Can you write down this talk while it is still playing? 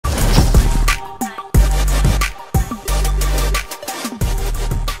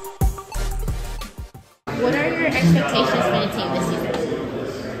expectations for the team this season?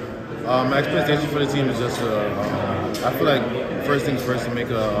 My expectation for the team is just, I feel like first things first to make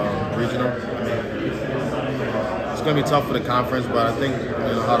a regional. I mean, it's going to be tough for the conference, but I think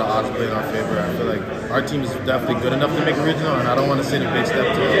how the odds play in our favor. I feel like our team is definitely good enough to make a regional, and I don't want to say the big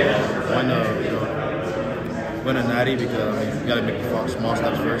step to win a natty because you got to make small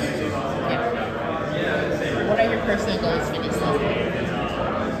steps first. So. Yeah. What are your personal goals for this season?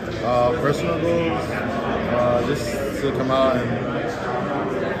 Personal goals, just to come out and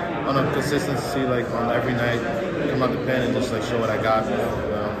on a consistency, like on every night, come out the pen and just like show what I got.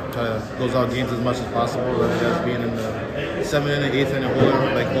 Try to close out games as much as possible, whether that's being in the 7th inning, 8th inning,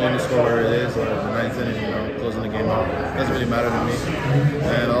 holding the score where it is, or the 9th inning, closing the game out. It doesn't really matter to me.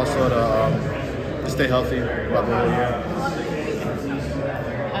 And also to stay healthy throughout the whole year.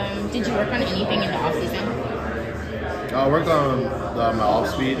 Did you work on anything in the off season? I worked on my off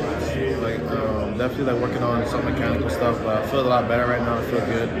speed, definitely working on some mechanical stuff. But I feel a lot better right now. I feel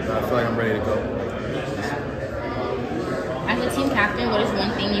good. I feel like I'm ready to go. As a team captain, what is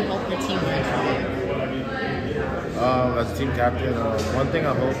one thing you hope your team learns from you? As a team captain, one thing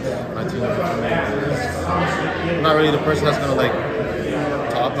I hope my team learns from me is I'm not really the person that's gonna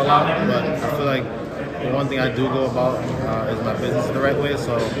talk a lot, but I feel like the one thing I do go about is my business in the right way.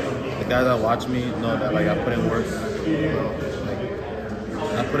 So the guys that watch me know that I put in work.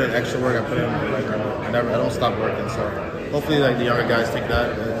 I put in extra work. I put in I don't stop working. So hopefully the younger guys take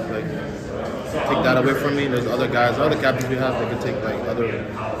that away from me. There's other guys, other captains we have that can take other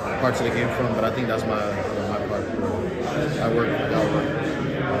parts of the game from. But I think that's my part. I work.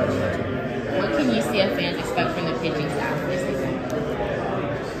 What can UCF fans expect from the pitching staff this season?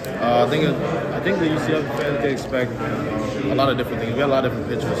 I think the UCF fans can expect a lot of different things. We have a lot of different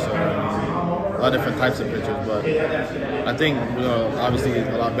pitchers, so a lot of different types of pitchers. But I think obviously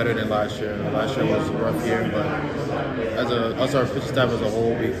a lot better than last year. Last year was a rough year, but as our pitching staff as a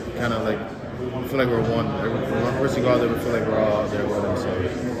whole, we kind of feel like we're one. When one person go out there, we feel like we're all out there with them. So.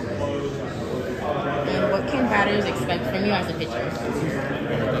 And what can batters expect from you as a pitcher?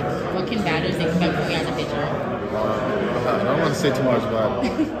 What can batters expect from you as a pitcher? I don't want to say too much, but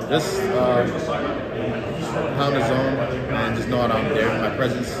just pound the zone and just know that I'm there. My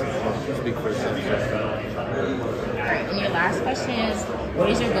presence will speak for itself. Alright, and your last question is, what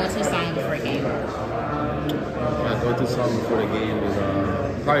is your go-to song before a game? My go-to song before the game is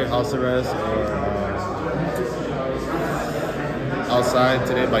probably House Arrest or Outside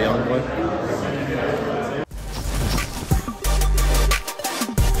Today by Youngboy.